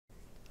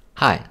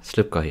Hi,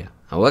 Slipko here,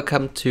 and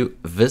welcome to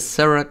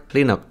Viscera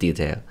Cleanup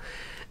Detail.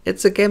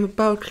 It's a game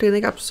about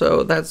cleaning up,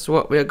 so that's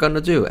what we're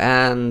gonna do.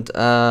 And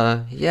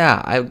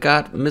yeah, I've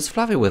got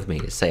MissFluffy with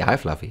me. Say hi,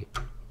 Fluffy.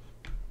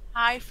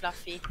 Hi,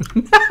 Fluffy.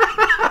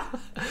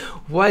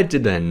 Why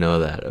did I know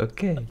that?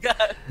 Okay.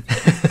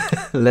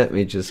 Let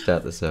me just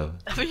start this over.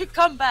 Will you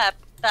come back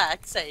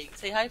saying,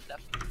 say hi,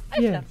 Fluffy? Hi,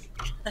 Yeah.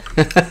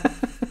 Fluffy.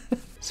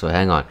 So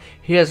hang on.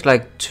 Here's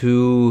like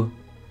two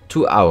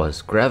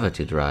hours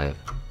gravity drive.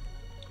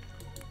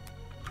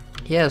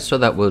 Yeah, so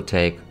that will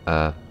take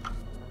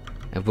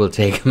it will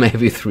take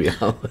maybe 3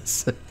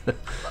 hours. But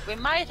we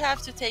might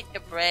have to take a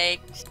break.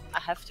 I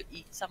have to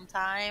eat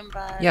sometime,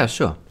 but Yeah,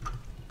 sure.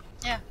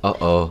 yeah.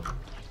 Uh-oh.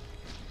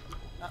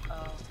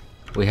 Uh-oh.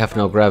 We have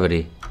no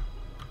gravity.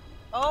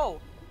 Oh.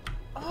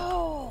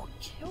 Oh,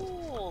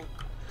 cool.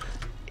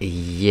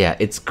 Yeah,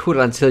 it's cool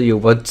until you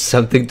want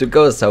something to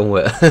go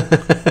somewhere.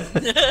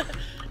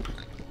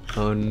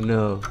 Oh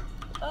no.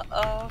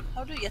 Uh-oh.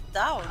 How do you get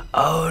down?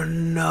 Oh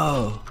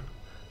no.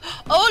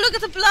 Oh, look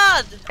at the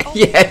blood! Oh,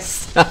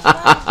 Yes!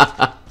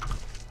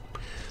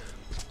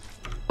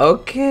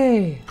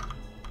 Okay.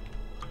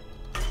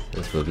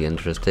 This will be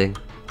interesting.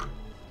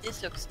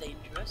 this looks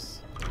dangerous.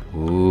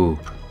 Ooh.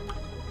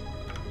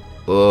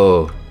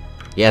 Oh.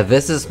 Yeah,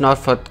 this is not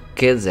for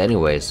kids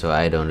anyway, so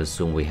I don't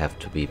assume we have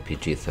to be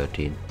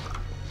PG-13.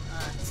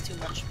 It's too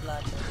much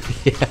blood.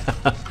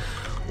 Yeah.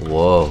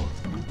 Whoa.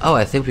 Oh,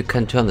 I think we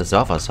can turn this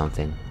off or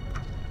something.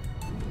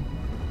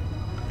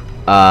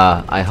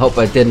 I hope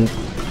I didn't...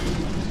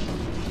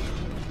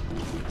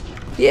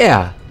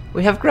 Yeah,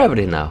 we have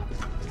gravity now.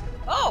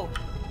 Oh!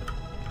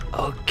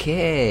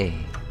 Okay.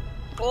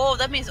 Oh,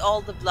 that means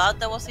all the blood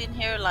that was in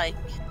here, like...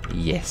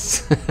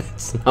 Yes,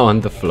 it's now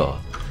on the floor.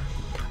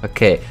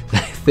 Okay, I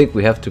think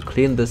we have to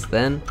clean this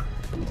then.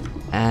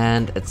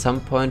 And at some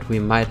point we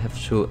might have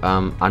to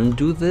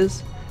undo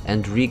this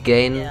and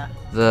regain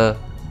the,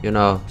 you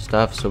know,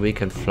 stuff so we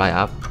can fly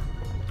up.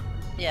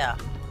 Yeah.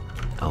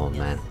 Oh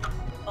man.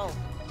 Oh.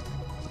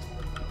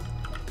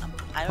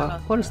 I don't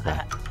know. What is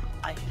that?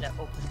 I should have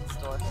opened this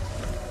door.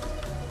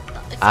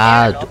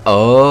 It's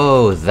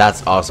Oh,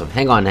 that's awesome.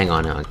 Hang on,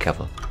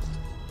 careful.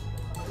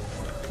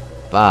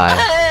 Bye.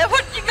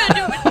 What are you gonna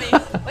do with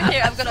me? Wait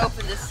here, I'm gonna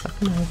open this.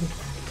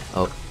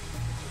 Oh.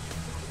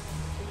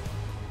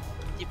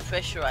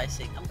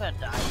 Depressurizing. I'm gonna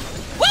die.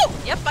 Woo!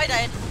 Yep, I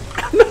died.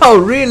 No,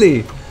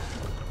 really?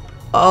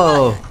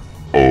 Oh.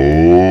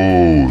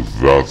 Oh,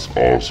 that's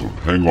awesome.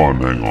 Hang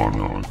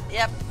on.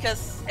 Yep,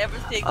 because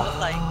everything was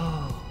like...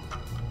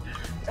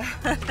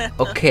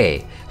 Okay,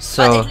 But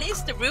so at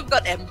least the room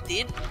got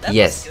emptied. That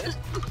yes. was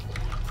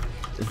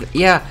good.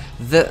 Yeah,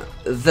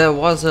 there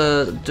was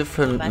a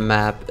different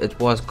map. It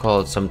was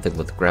called something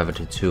with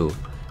gravity too,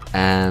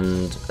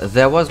 and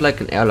there was like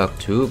an airlock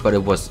too, but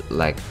it was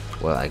like,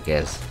 well, I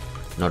guess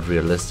not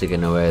realistic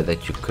in a way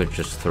that you could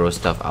just throw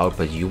stuff out,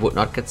 but you would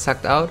not get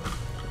sucked out.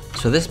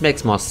 So this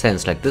makes more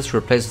sense. Like this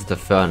replaces the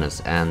furnace.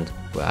 And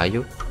where are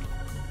you?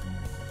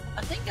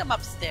 I think I'm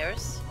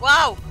upstairs.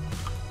 Wow!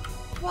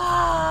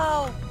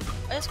 Wow!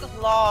 I just got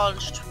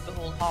launched through the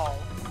whole hall.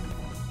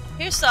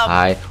 Here's some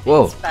Hi.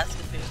 Whoa.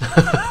 basket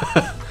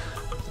food.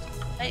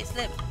 Hey,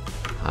 Slim.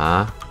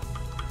 Huh?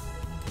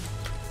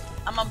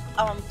 I'm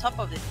on top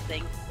of this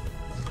thing.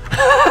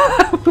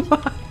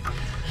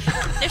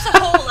 There's a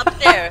hole up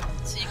there,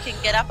 so you can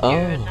get up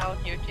here and down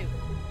here too.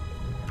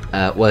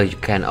 Well, you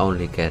can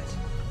only get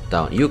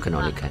down. You can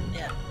only get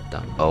Yeah.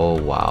 down.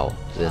 Oh wow,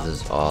 this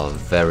is all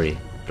very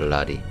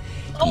bloody.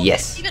 Oh,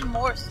 Yes. there's even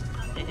more.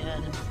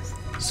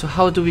 So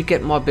how do we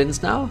get more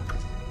bins now?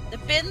 The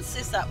bins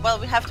is that, well,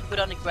 we have to put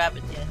on the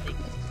gravity, I think.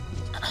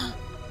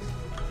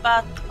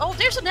 But, oh,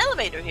 there's an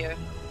elevator here.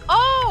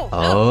 Oh!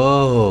 Look,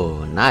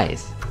 Oh,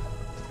 nice.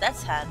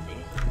 that's handy.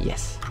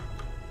 Yes.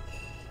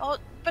 Oh,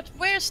 but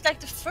where's like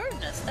the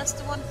furnace? That's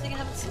the one thing I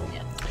haven't seen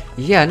yet.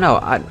 Yeah, no,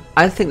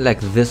 I think like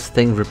this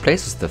thing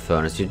replaces the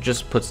furnace. You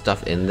just put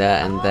stuff in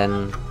there and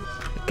then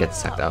it gets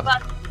sucked out.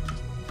 But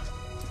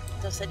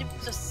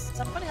does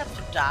somebody have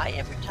to die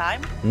every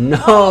time?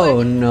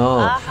 No, no.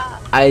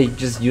 Aha. I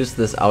just used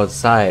this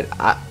outside.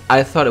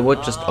 I thought it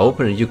would just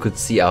open and you could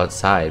see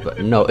outside, but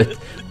no, it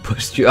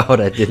pushed you out.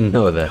 I didn't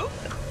know that.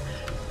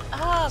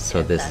 Ah, okay,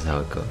 So this is how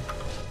it goes.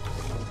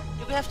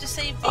 Do we have to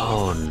save these?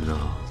 Oh no.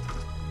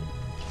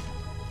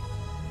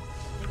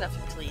 We have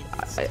to clean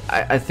this.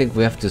 I think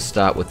we have to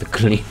start with the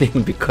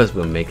cleaning because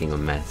we're making a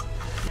mess.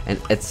 And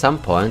at some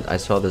point, I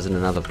saw this in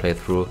another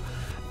playthrough.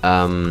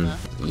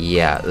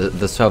 Yeah,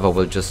 the server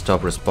will just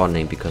stop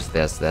responding because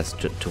there's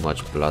too much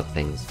blood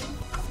things.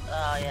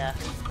 Oh, yeah.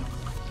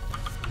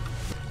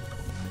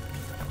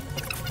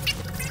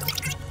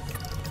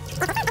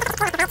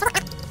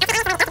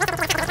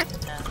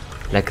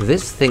 Like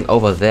this thing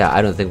over there,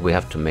 I don't think we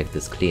have to make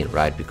this clean,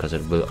 right? Because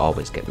it will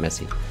always get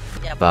messy.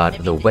 Yeah, But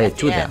maybe the way at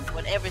to the that. end,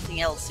 when everything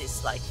else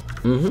is like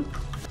Mm-hmm.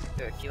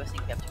 dirty, I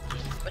think we have to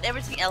clean. But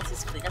everything else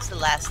is clean. That's the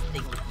last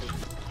thing we clean.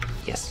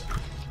 Yes.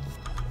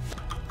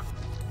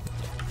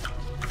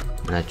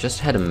 And I just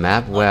had a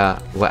map where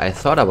I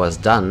thought I was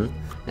done,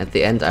 At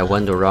the end I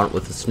went around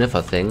with the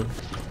sniffer thing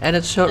and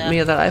it showed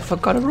me that I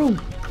forgot a room.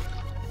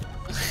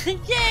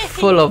 Yay!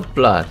 Full of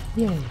blood.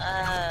 Yay.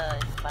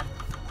 Fun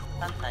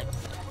time.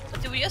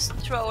 But do we just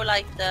throw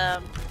like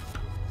the...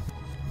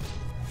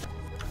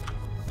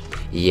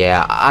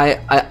 Yeah,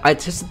 I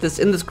tested this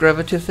in this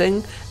gravity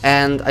thing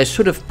and I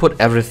should have put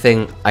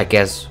everything, I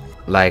guess,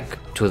 like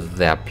to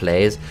their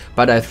place,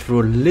 but I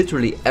threw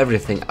literally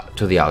everything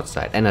to the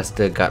outside and I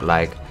still got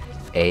like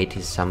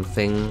 80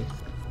 something,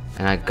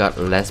 and I got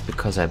less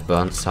because I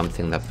burned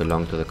something that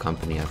belonged to the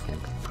company, I think.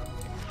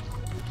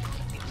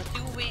 But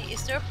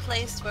is there a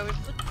place where we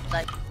put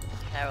like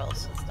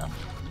barrels and stuff?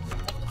 We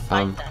have to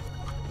find that.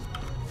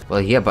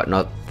 Well, yeah, but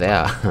not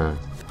there.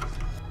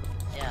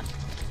 Yeah.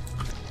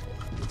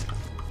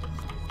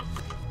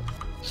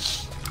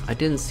 I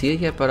didn't see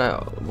it yet, but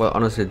I, well,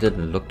 honestly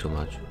didn't look too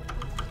much.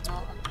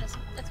 Oh, let's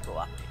go up. I'm gonna go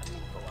up.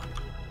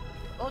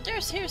 Oh,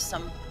 here's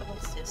some.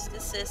 What's this?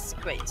 This is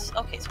crates.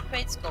 Okay, so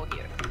crates go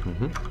here.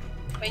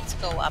 Crates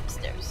go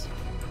upstairs.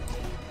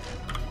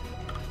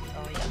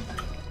 Oh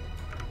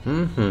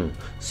yeah.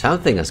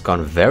 Something has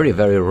gone very,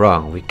 very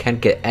wrong. We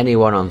can't get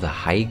anyone on the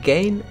high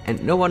gain,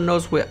 and no one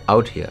knows we're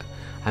out here.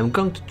 I'm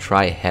going to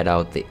try head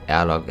out the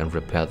airlock and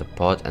repair the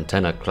port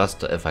antenna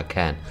cluster if I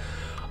can.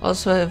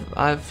 Also,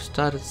 I've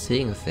started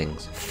seeing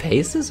things.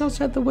 Faces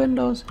outside the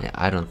windows? Yeah,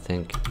 I don't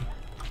think...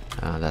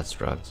 that's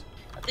drugs.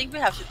 I think we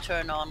have to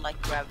turn on like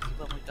gravity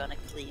when we're gonna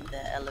clean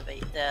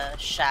the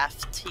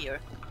shaft here.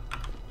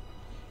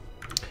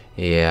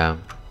 Yeah.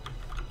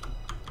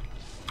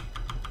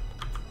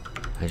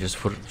 I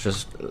just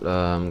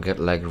get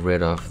like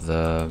rid of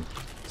the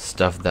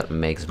stuff that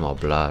makes more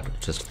blood.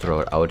 Just throw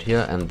it out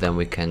here and then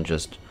we can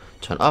just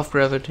turn off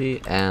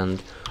gravity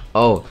and...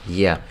 Oh,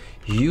 yeah.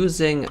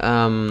 Using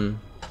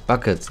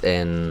buckets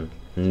in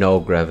no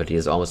gravity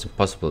is almost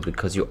impossible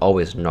because you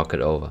always knock it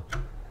over.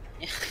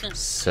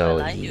 So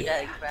well, I do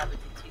that in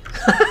gravity too.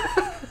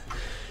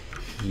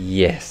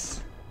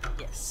 Yes.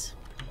 Yes.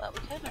 Well, we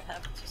kind of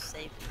have to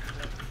save the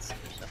crates, so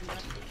I'm gonna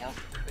take out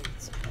the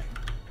crates again.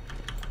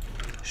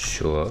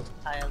 Sure.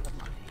 Pile them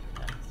up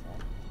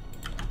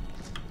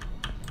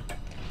here.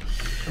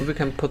 And we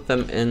can put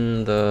them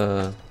in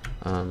the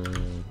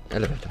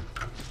elevator.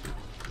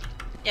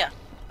 Yeah,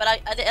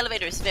 but the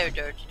elevator is very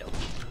dirty though.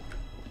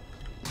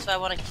 So I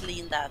want to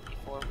clean that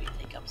before we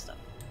take up stuff.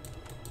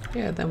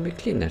 Yeah, then we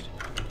clean it.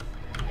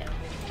 Yeah.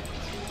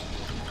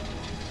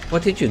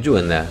 What did you do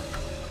in there?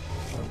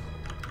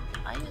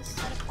 I just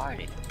had a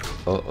party.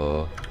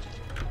 Uh-oh.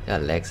 There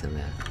are legs in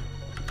there.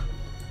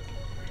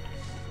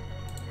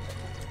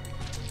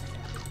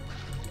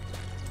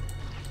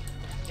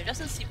 There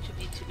doesn't seem to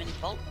be too many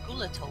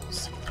bullet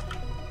holes.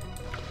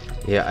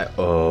 Yeah,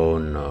 oh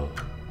no.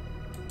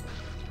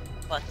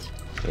 What?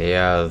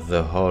 Yeah,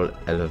 the whole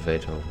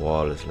elevator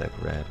wall is like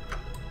red.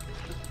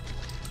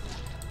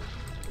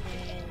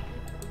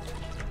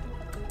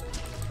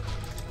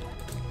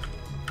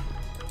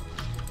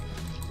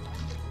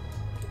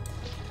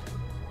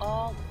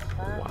 Oh,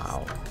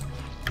 wow.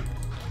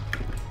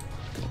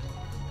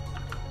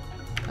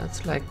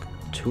 That's like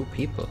 2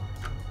 people.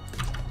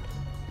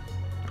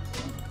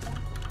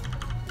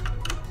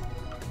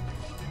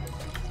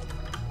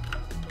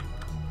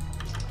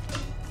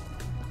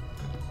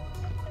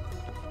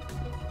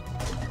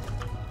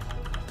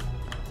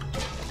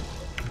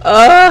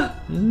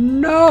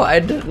 No, I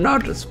did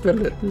not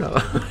spill it. No,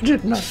 I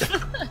did not.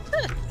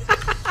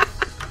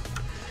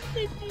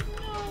 Did you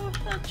know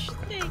such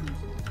thing?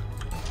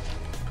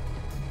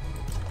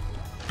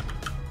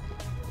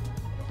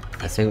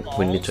 I think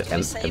we need to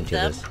save empty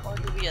them, this. or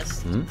do we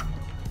just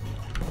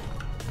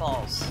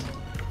balls?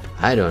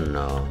 I don't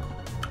know.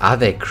 Are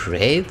they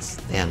crates?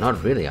 They are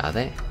not really, are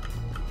they?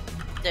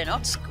 They're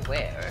not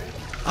square.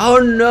 Oh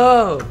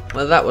no!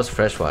 Well, that was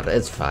fresh water.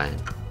 It's fine.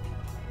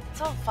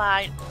 It's all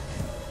fine.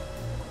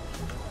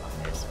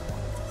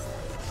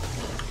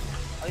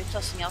 Are you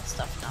tossing out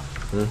stuff now?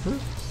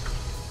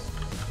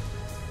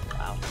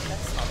 Wow,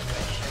 that's not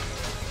fresh.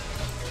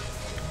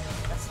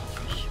 That's not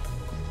fresh.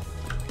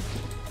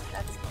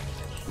 That's not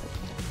fresh.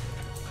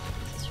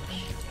 This is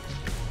fresh.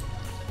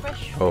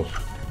 Fresh. Oh.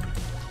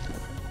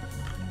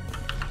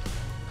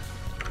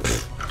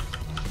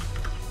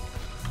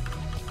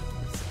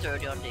 It's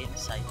dirty on the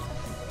inside.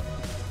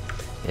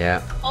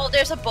 Yeah. Oh,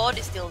 there's a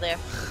body still there.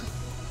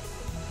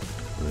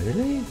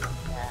 Really?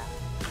 Yeah.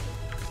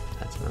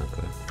 That's not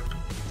good.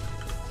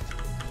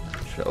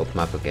 Should I open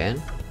up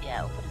again?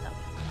 Yeah, open it up.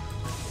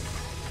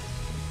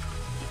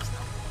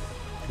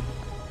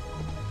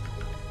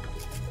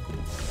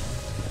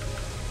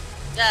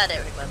 Yeah,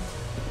 there we went.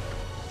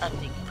 I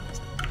think it was.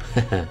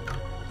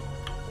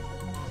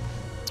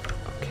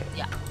 Okay.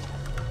 Yeah.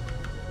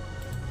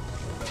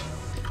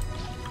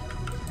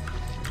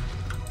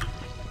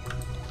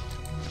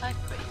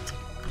 Great.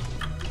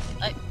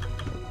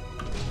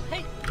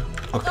 Hey.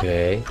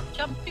 Okay. Stop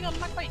jumping on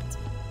my crate.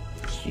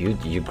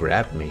 You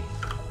grabbed me.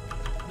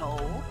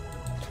 No.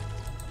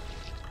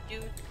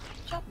 You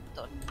jumped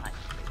on my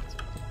crate.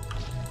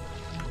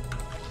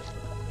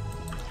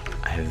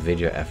 I have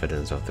video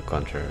evidence of the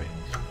contrary.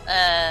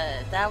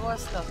 That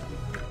was not.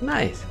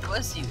 Nice. It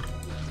was you.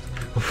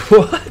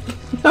 What?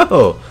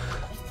 No.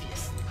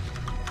 Obvious.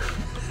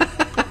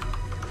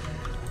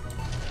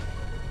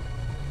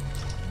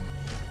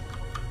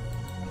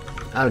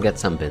 I'll get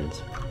some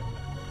bins.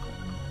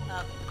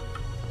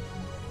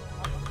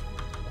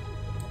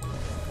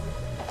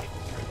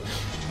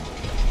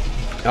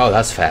 Oh,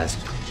 that's fast.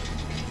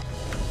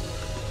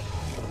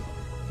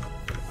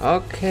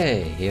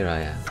 Okay, here I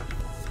am.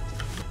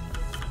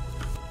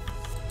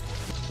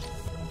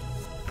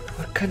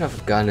 What kind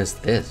of gun is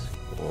this?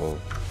 Whoa.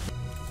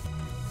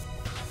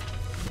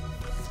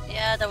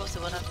 Yeah, that was the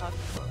one I'm talking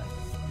about.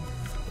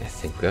 I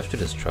think we have to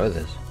destroy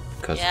this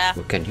because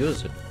we can't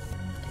use it.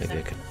 Maybe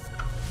I can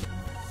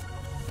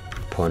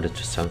point it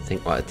to something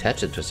or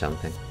attach it to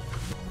something.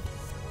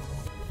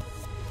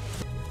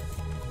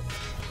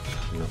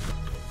 No.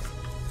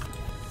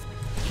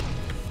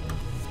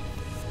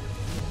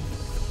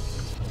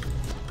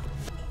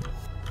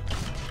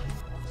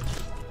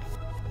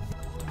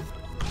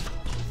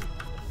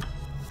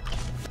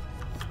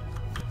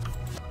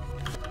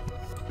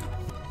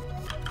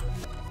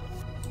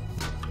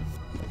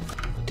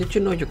 Did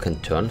you know you can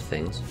turn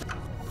things?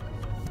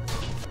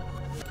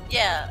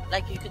 Yeah,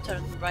 like you could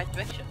turn in the right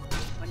direction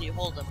when you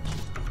hold them.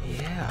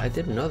 Yeah, I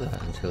didn't know that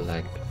until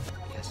like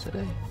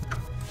yesterday.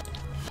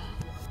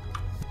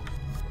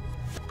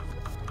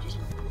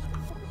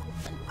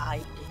 And I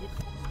did.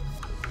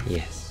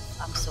 Yes.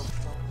 I'm so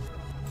pro.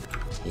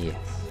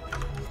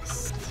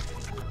 Yes.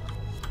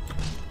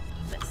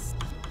 Best.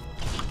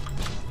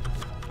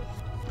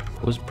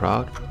 Who's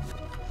proud?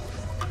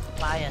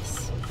 Bias.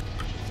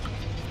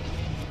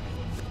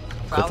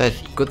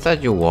 Good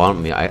that you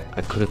warned me. I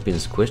could have been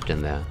squished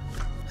in there.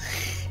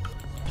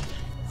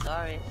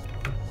 Sorry.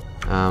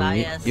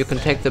 You can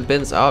take the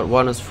bins out.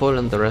 One is full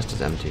and the rest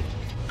is empty.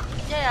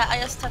 Yeah, I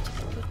just have to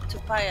put 2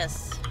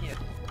 bias here.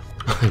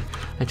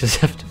 I just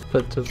have to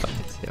put 2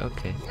 bias here.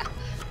 Okay.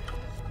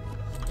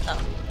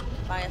 Oh,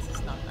 bias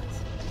is not nice.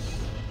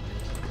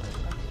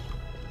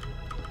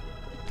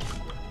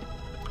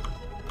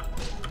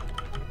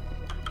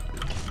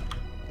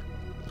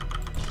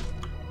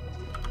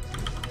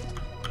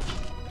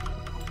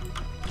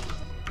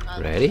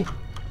 Ready?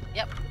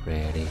 Yep.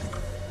 Ready.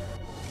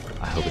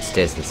 I hope it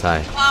stays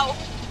inside. Wow.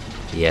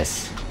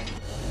 Yes.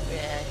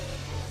 Yeah.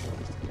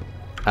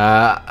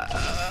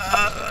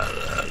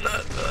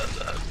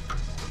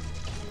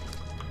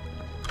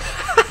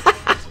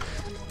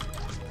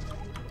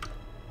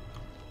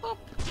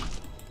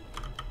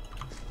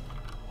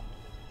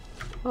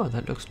 Oh,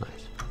 that looks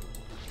nice.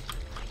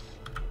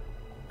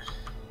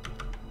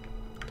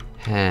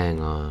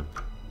 Hang on.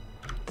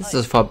 This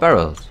is for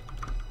barrels.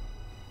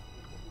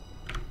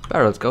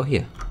 Barrels go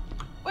here.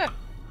 Where?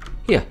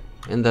 Here.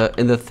 In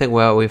the thing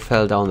where we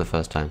fell down the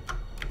first time.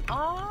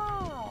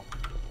 Oh.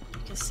 You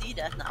can see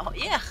that now.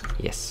 Yeah.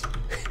 Yes.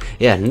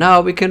 Yeah, now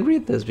we can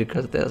read this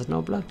because there's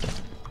no blood there.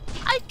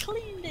 I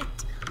cleaned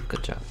it.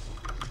 Good job.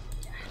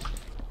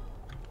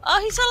 Oh,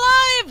 he's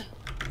alive.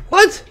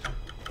 What?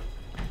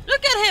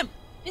 Look at him.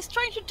 He's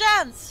trying to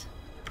dance.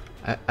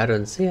 I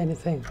don't see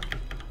anything.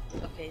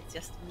 Okay, it's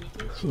just me.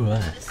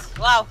 What?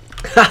 Wow.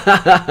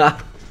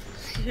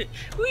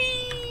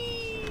 Whee!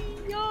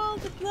 All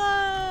the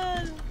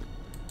blood.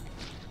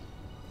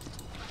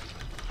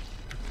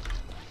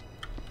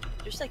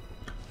 There's like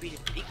really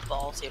big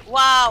balls here.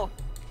 Wow.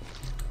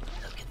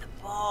 Look at the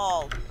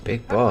ball.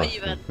 Big How ball. do I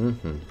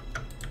even-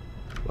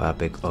 Wow,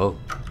 big O.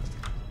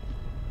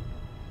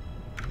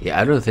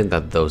 Yeah, I don't think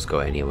that those go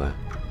anywhere.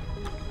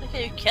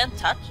 Okay, you can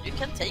touch. You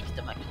can take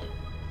them actually.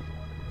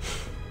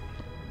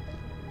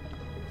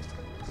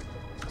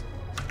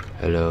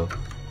 Hello.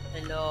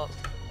 Hello.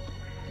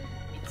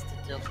 It's the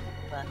dirty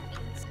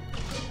buckets.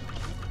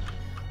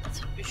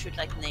 We should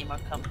like name our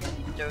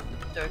company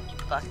Dirty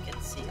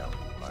Buckets CO.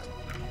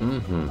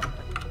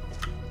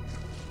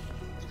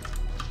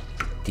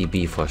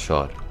 DB for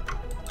short.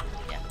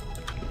 Yeah.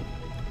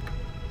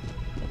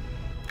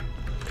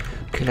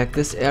 Okay, like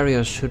this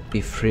area should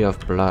be free of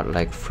blood,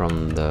 like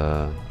from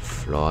the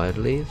floor at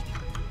least.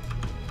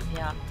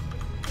 Yeah.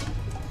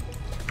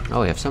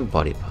 Oh, we have some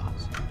body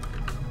parts.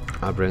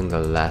 I'll bring the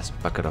last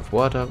bucket of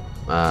water.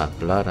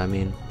 Blood, I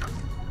mean.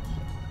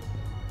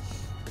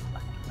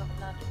 Bucket of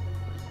blood.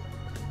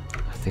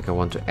 I think I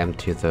want to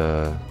empty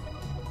the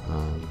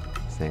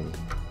thing.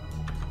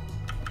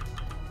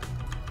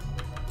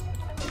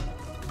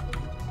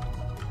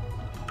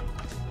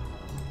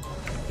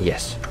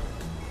 Yes.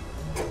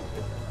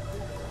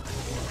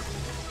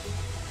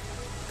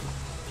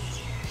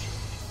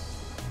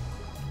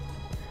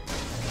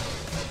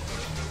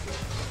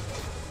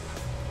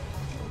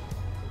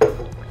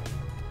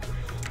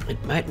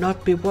 It might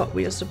not be what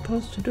we are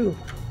supposed to do.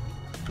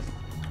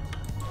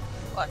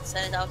 What?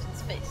 Send it out in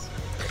space.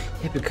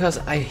 Yeah, because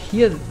I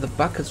hear the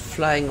buckets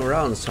flying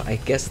around, so I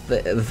guess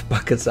the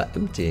buckets are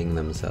emptying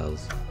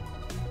themselves.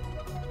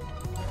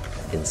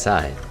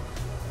 Inside.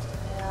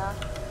 Yeah.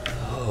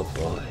 Oh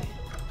boy.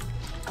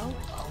 Oh.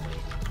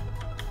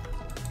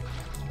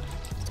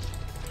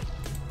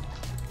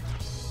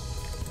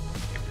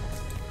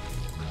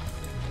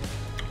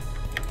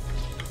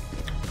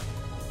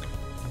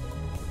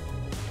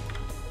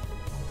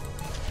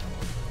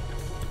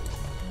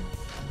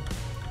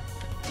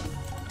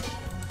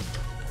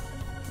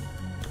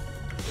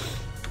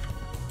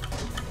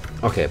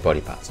 Okay,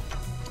 body parts.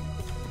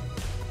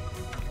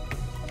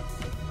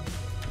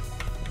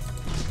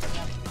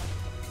 Yeah,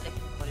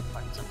 like body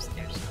parts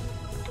upstairs.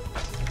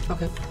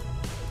 Okay.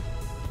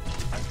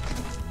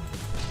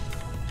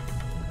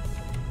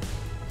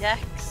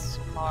 Jack's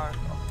Mark.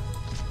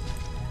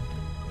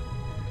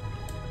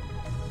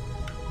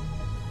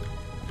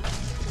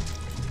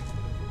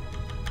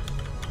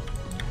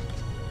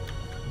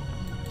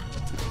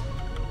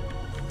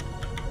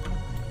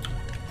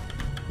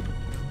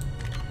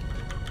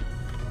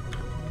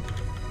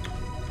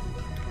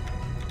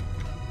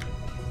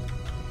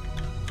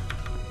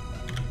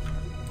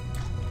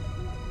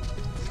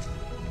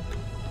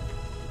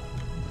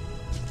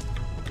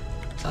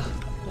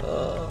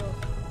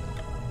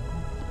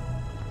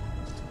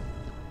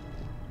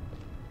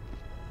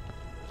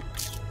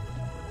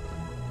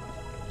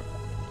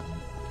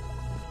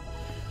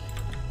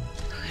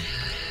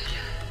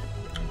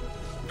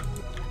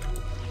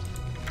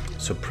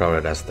 So proud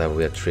of us that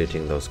we are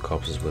treating those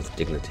corpses with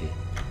dignity.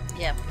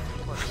 Yeah,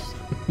 of course.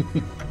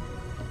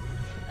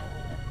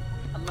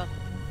 I'm not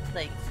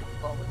playing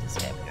football with this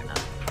guy here now.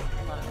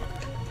 I'm not at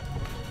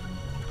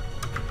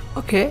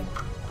all. Okay.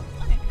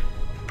 Okay.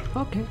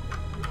 Okay.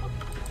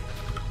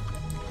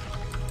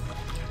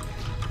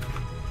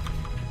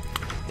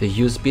 The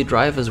USB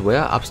drive is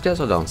where?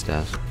 Upstairs or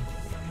downstairs? Go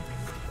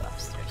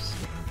upstairs.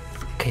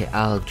 Okay,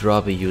 I'll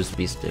drop a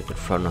USB stick in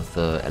front of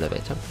the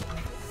elevator.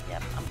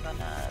 Yep, I'm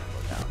gonna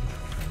go down.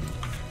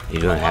 You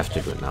don't have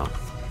to do it now.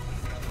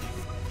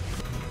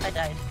 I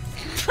died.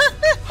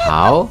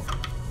 How?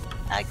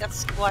 I got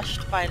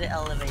squashed by the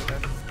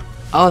elevator.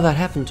 Oh, that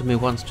happened to me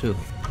once too.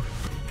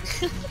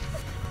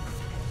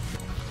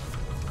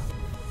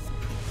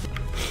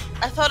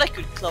 I thought I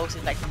could close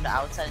it like from the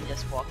outside and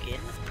just walk in.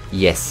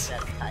 Yes,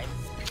 That time.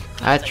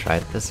 I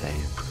tried the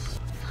same.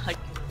 Like,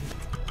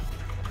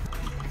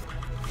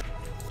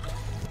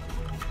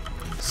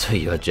 So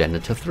you're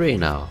Janitor 3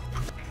 now.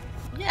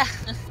 yeah.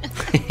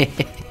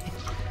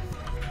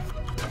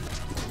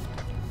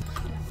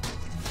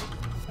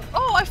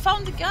 Oh, I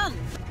found the gun.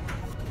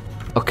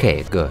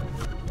 Okay, good.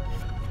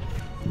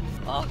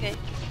 Oh, okay.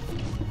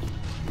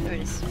 There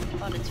it is.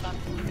 Found it, found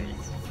it. Here it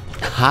is.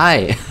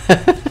 Hi!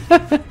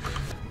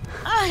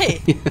 Hi!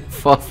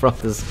 Fall from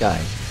the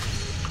sky.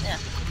 Yeah.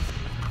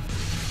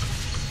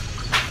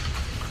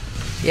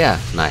 Yeah,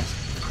 nice.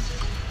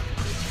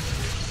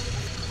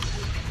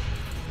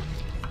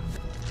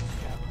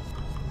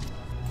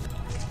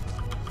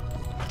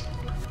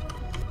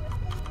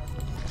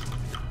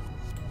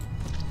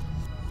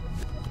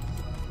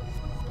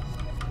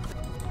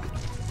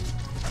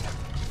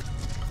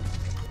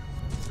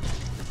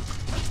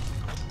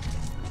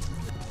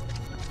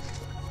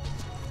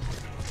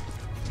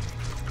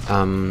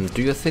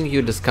 Do you think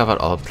you discovered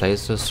all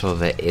places so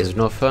there is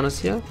no furnace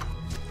here?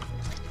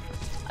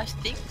 I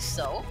think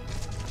so.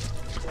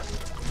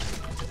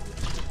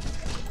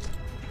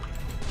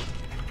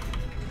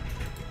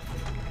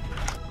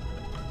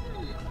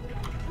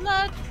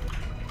 Not.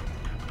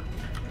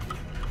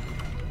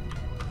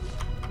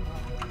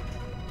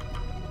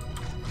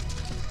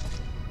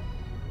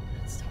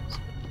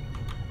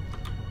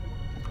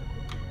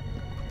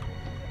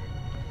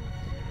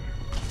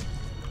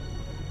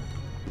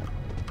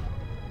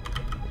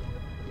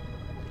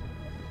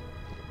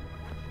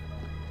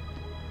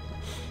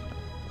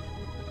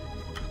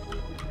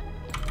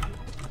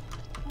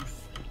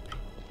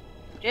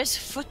 There's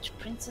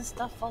footprints and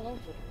stuff all over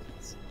the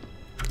place.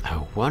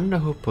 I wonder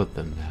who put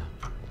them there.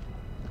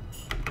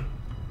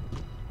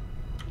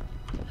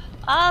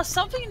 Ah,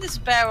 something in this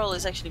barrel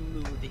is actually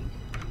moving.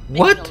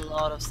 What? Making a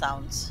lot of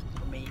sounds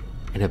for me.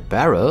 In a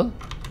barrel?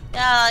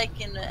 Yeah, like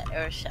in the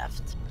air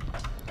shaft.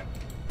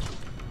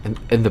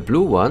 In the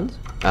blue ones?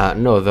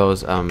 No,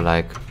 those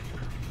like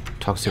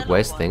toxic Yellow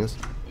waste ones. things.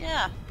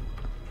 Yeah.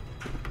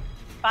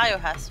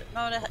 Biohazard.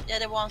 No, yeah,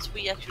 the ones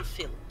we actually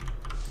fill.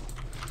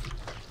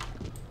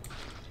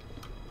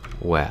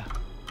 Where?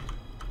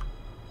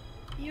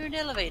 You're in the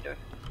elevator.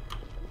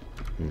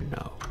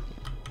 No.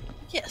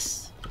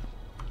 Yes.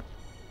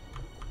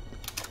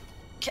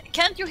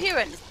 Can't you hear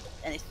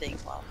anything?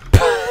 Wow.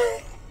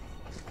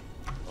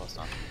 Well,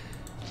 not.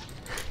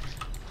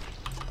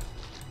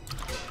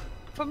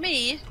 For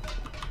me,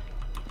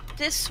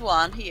 this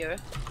one here,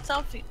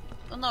 something.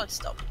 Oh no, it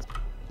stopped.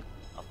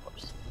 Of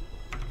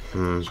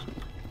course.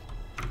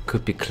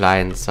 Could be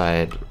client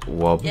side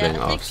wobbling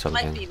Yeah, I or think it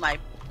something. might be my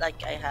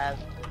like I have.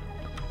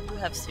 You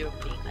have 0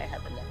 ping. I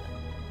have 11.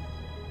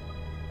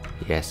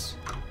 Yes.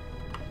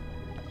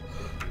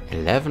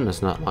 11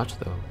 is not much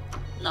though.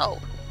 No,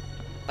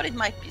 but it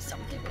might be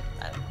something.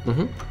 I don't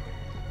know.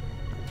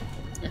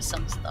 There's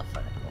some stuff I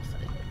like off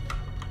of it.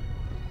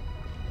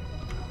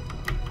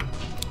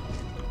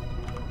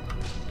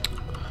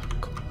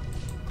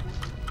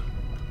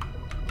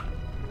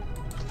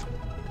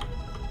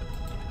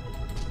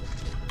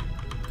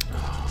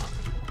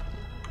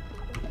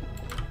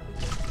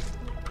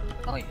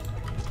 Oh yeah.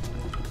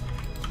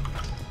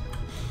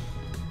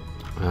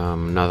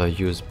 Another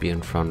USB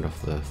in front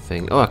of the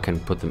thing. Oh, I can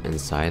put them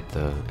inside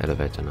the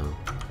elevator now.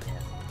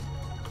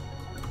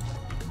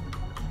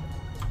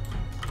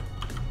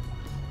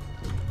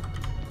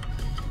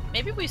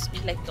 Maybe we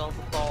select all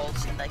the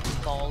balls in like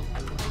a ball.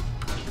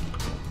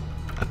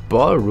 A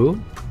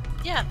ballroom?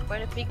 Yeah,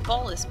 where the big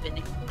ball is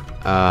spinning.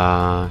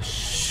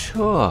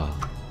 Sure.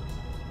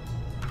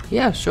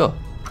 Yeah, sure.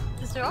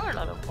 Because there are a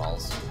lot of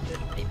balls.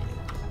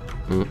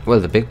 Maybe. Well,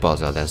 the big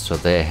balls are there, so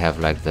they have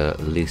like the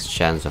least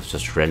chance of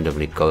just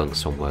randomly going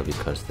somewhere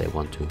because they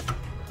want to.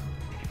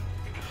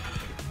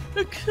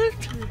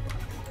 Exactly.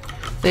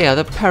 They are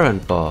the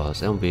parent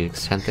balls, and we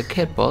send the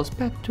kid balls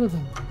back to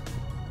them.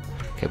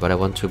 Okay, but I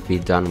want to be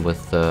done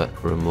with the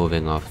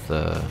removing of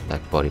the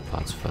like body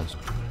parts first.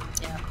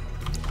 Yeah.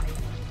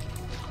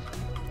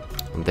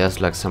 And there's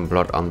like some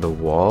blood on the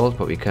wall,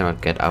 but we cannot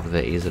get up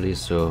there easily,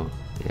 so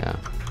yeah.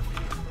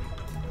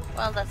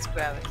 Well, that's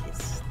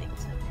gravity's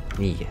things.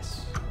 Yes.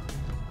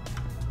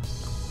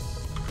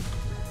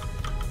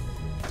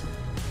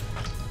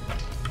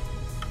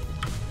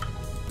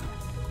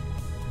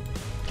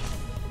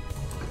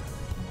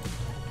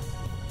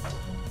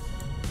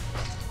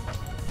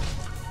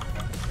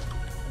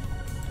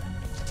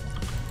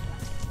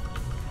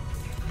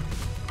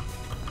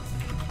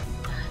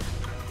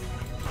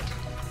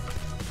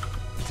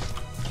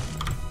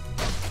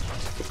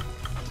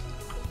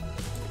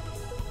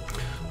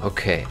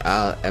 Okay,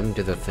 I'll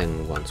empty the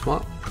thing once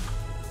more.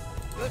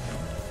 Good.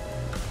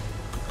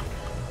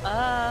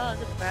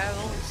 The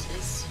barrels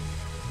is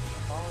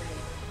falling.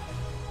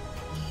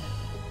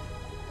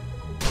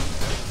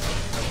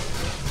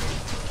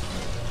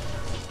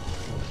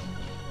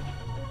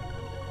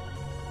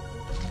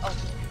 Oh.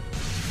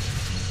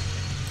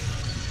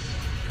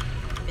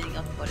 Filling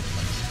up body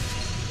parts.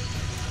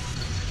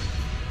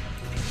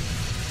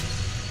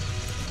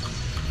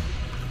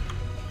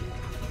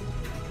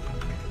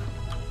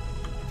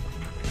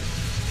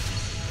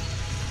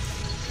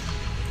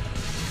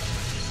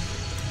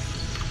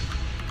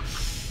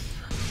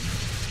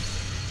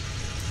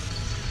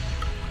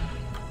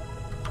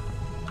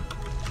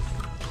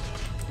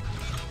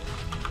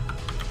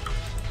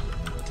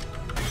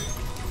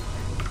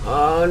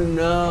 Oh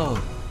no!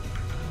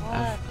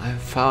 What? I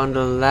found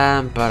a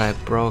lamp, but I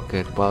broke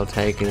it while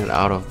taking it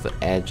out of the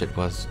edge. It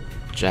was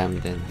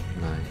jammed in.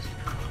 Nice.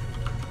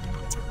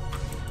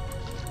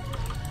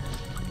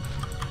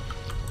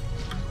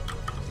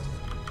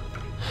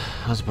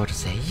 I was about to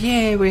say,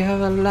 yay, we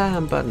have a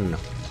lamp, but no.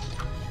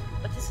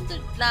 But isn't there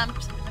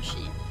lamps in the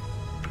machine?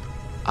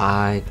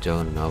 I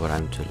don't know, but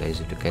I'm too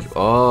lazy to get.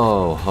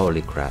 Oh,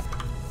 holy crap!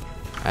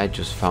 I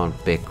just found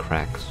big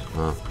cracks.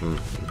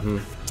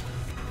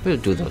 We'll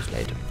do those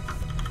later.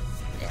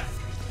 Yeah.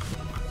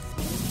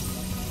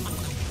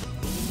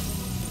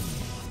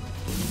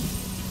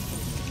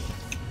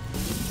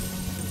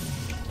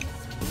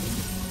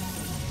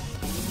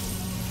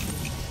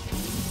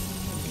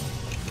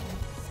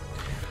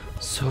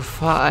 So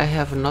far I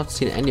have not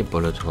seen any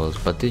bullet holes,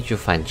 but did you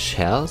find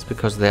shells?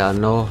 Because there are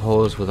no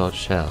holes without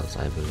shells,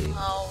 I believe.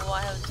 Oh,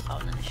 I haven't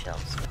found any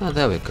shells. Oh,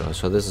 there we go.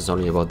 So this is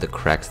only about the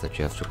cracks that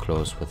you have to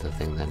close with the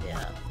thing then.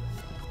 Yeah.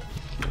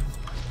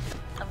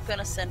 I'm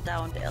gonna send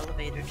down the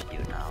elevator to you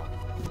now.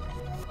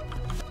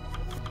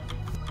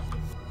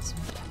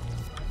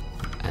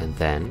 And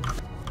then...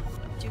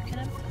 You can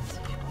empty it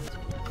if you want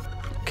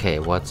to. Okay,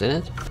 what's in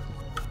it?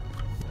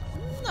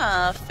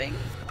 Nothing.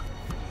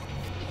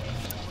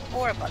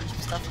 Or a bunch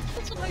of stuff.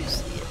 That's how you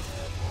see it.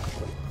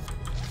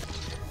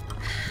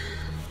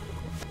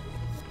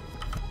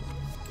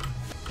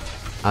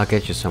 I'll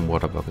get you some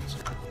water buckets.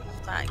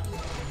 Thanks.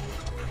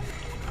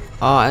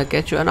 Oh, I'll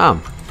get you an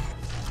arm.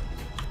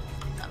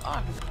 An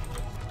arm.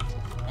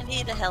 I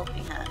need a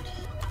helping hand.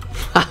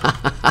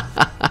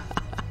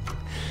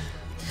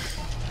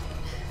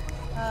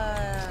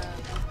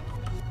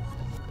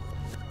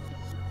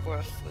 Or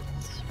a foot.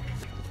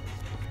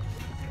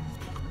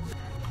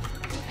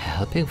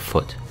 Helping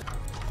foot.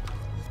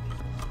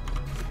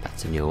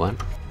 That's a new one.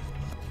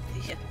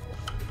 Yeah.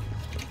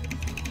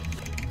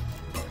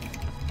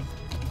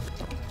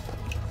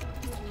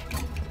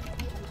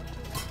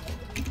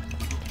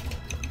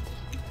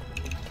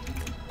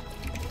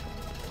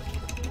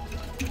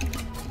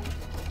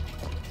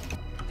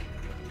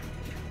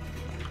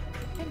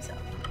 Things up.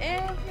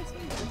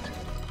 Everything.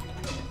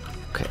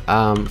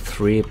 Okay,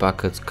 3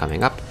 buckets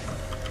coming up.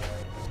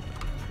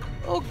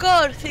 Oh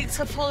god, things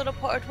have fallen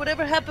apart.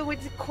 Whatever happened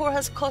with the core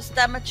has caused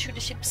damage to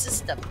the ship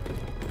system.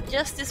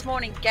 Just this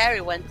morning,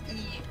 Gary went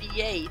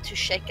EVA to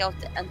check out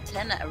the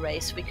antenna array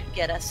so we could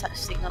get a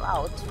signal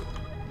out.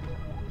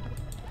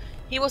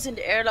 He was in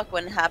the airlock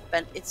when it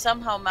happened. It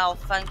somehow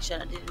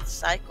malfunctioned and didn't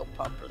cycle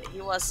properly.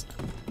 He was...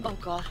 oh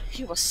god,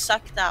 he was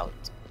sucked out.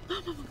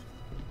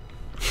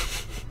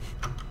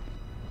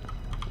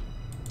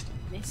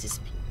 Mrs.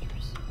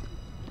 Peters.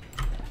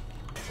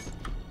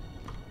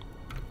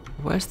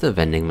 Where's the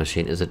vending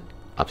machine? Is it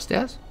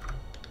upstairs?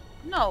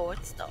 No,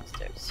 it's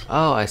downstairs.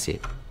 Oh, I see.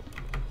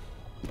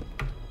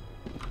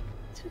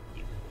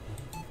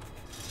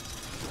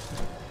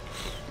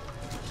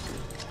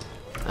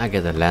 I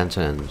get a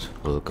lantern and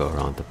we'll go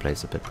around the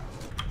place a bit.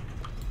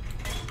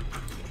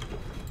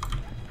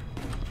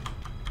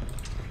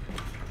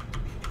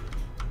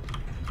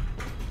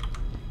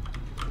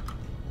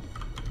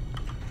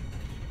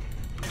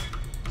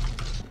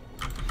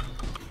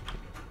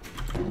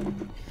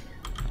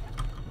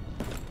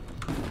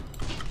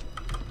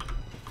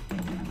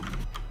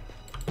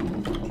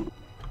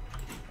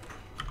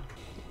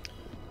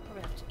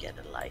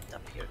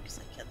 because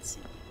I can't see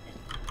it.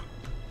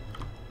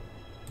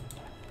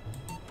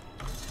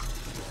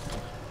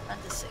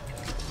 And the second.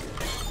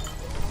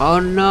 Oh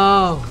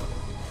no!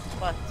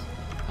 What?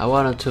 I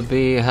wanted to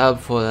be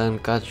helpful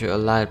and got you a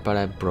light, but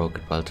I broke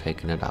it while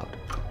taking it out.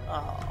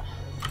 Oh.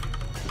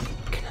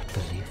 Cannot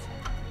believe it.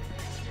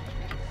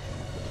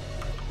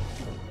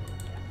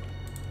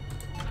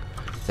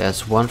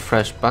 There's one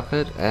fresh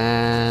bucket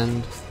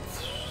and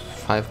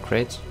 5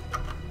 crates.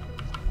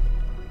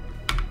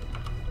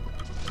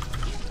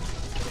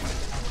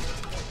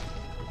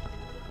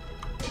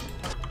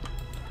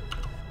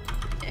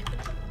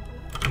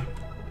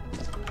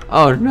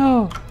 Oh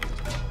no!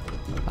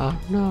 Oh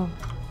no!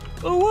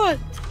 Oh what?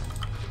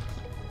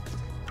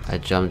 I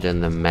jumped in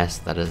the mess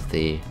that is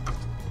the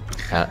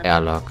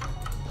airlock.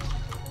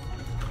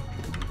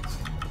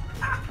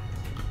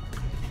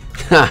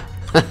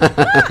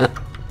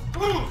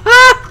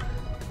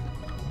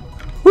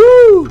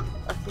 Woo!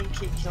 I think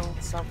he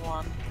killed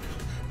someone.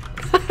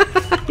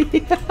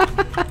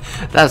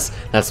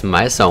 That's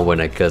my song when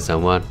I kill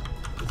someone.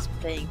 He's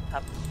playing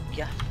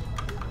PUBG.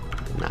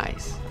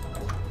 Nice.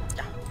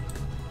 Yeah.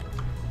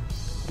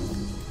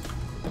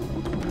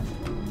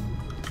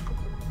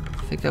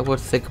 I think I would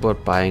think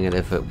about buying it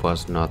if it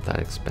was not that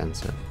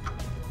expensive.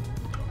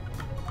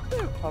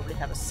 We'll probably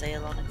have a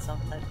sale on it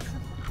sometime.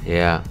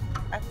 Yeah.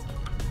 That's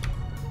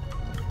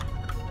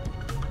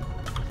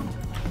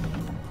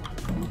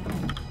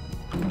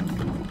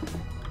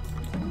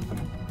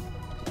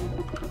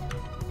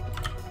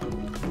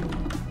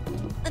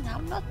and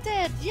I'm not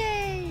dead,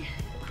 yay!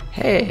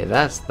 Hey,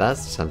 that's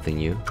something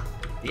new.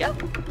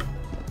 Yep.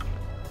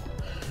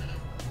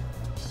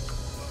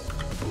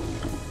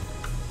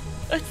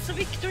 It's a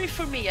victory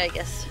for me, I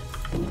guess.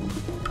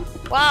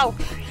 Wow!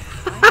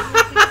 I'm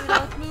moving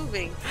without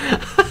moving.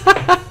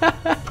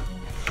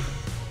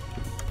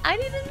 I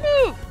didn't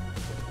move!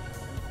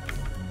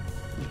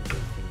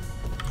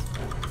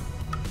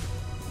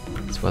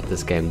 That's what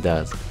this game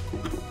does.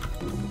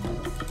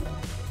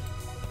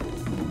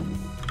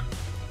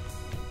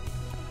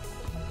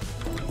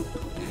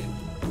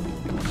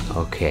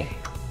 Okay.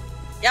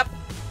 Yep.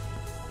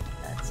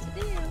 That's the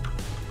deal.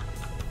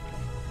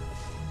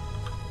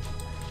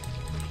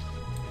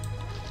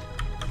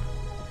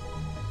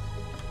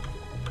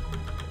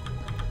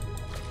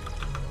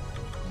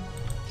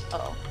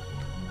 Uh-oh.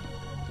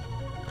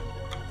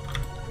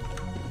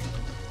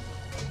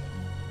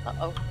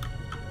 Uh-oh.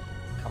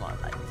 Come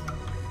on, light.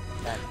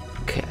 Done.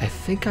 Okay, I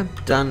think I'm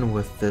done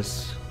with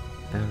this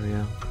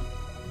area.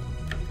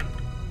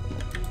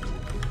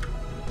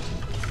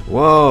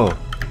 Whoa!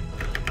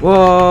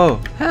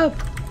 Whoa! Help!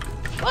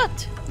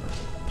 What?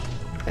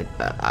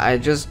 I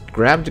just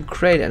grabbed the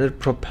crate and it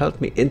propelled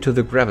me into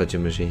the gravity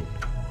machine.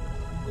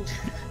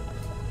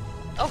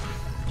 Oh.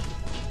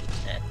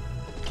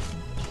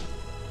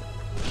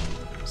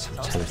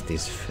 Sometimes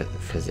these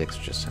physics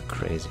just are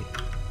crazy.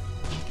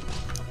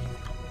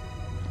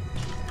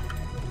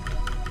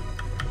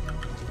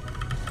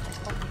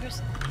 Oh,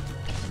 here's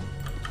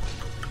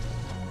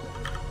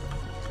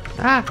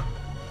Ah!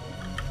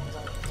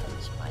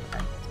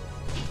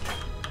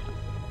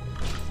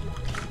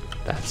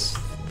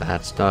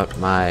 That's not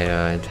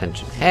my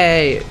intention.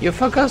 Hey, you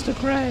forgot the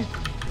crate.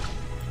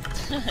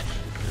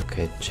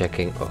 Okay,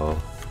 checking.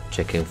 Oh,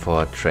 checking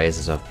for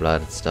traces of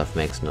blood and stuff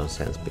makes no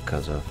sense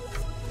because of.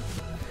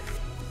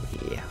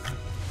 Yeah,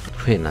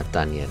 we're not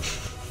done yet.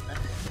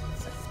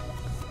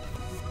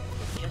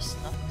 just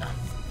not done.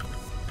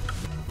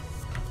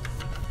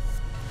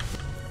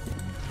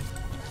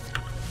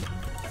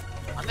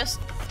 I'm just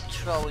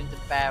throwing the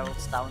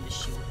barrels down the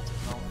chute at the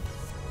moment.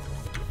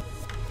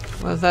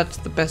 Well, that's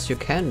the best you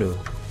can do.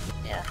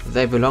 Yeah,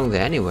 They belong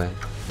there anyway.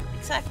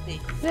 exactly.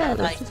 Yeah, And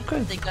that's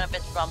good. they're gonna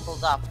get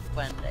rumbled up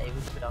when they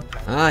will put on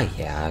ground. Ah,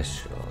 yeah,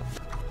 sure.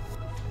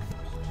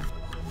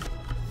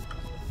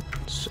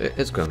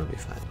 It's gonna be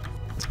fine.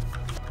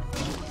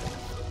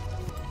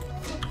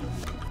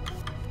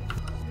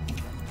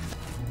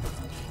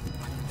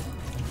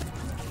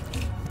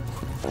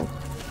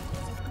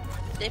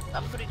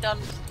 I'm putting down.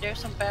 There's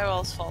some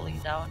barrels falling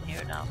down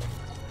here now.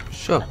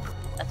 Sure.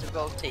 At the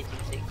rotating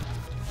thing.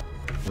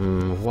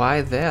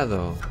 Why there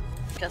though?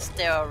 Because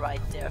they are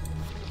right there.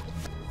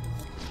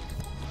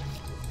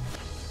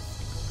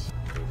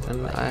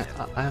 And I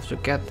have to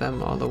get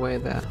them all the way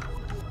there.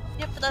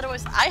 Yeah, but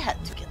otherwise I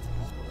had to get them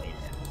all the way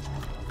there.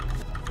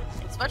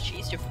 It's much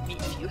easier for me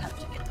if you have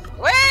to get them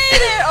way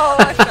there. Oh,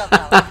 I fell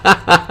down.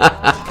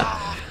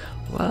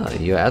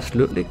 Well, you're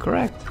absolutely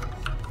correct.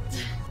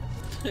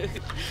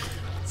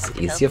 It's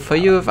easier for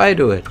you if I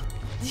do it.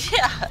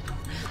 Yeah,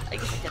 I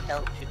guess I can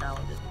help you now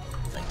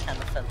that I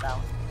kind of fell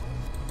down.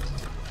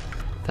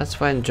 That's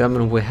why in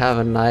German we have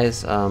a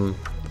nice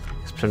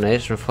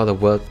explanation for the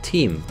word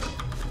team.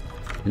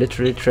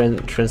 Literally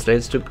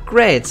translates to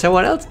great,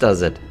 someone else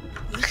does it.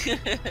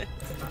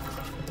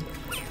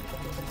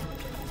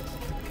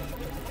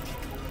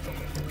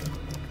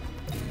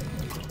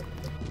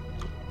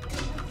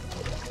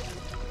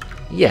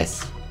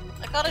 Yes.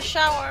 I got a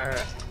shower.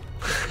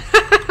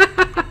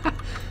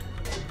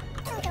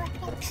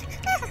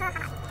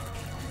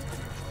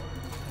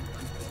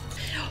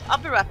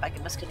 right back.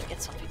 I'm just gonna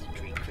get something to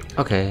drink. Really.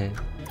 Okay.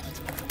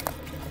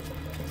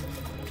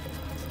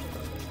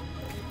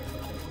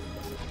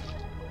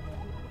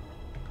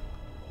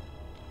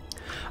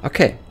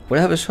 Okay,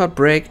 we'll have a short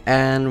break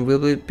and we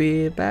will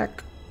be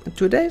back in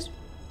 2 days.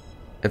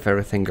 If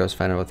everything goes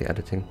fine with the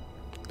editing.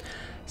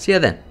 See you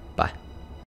then.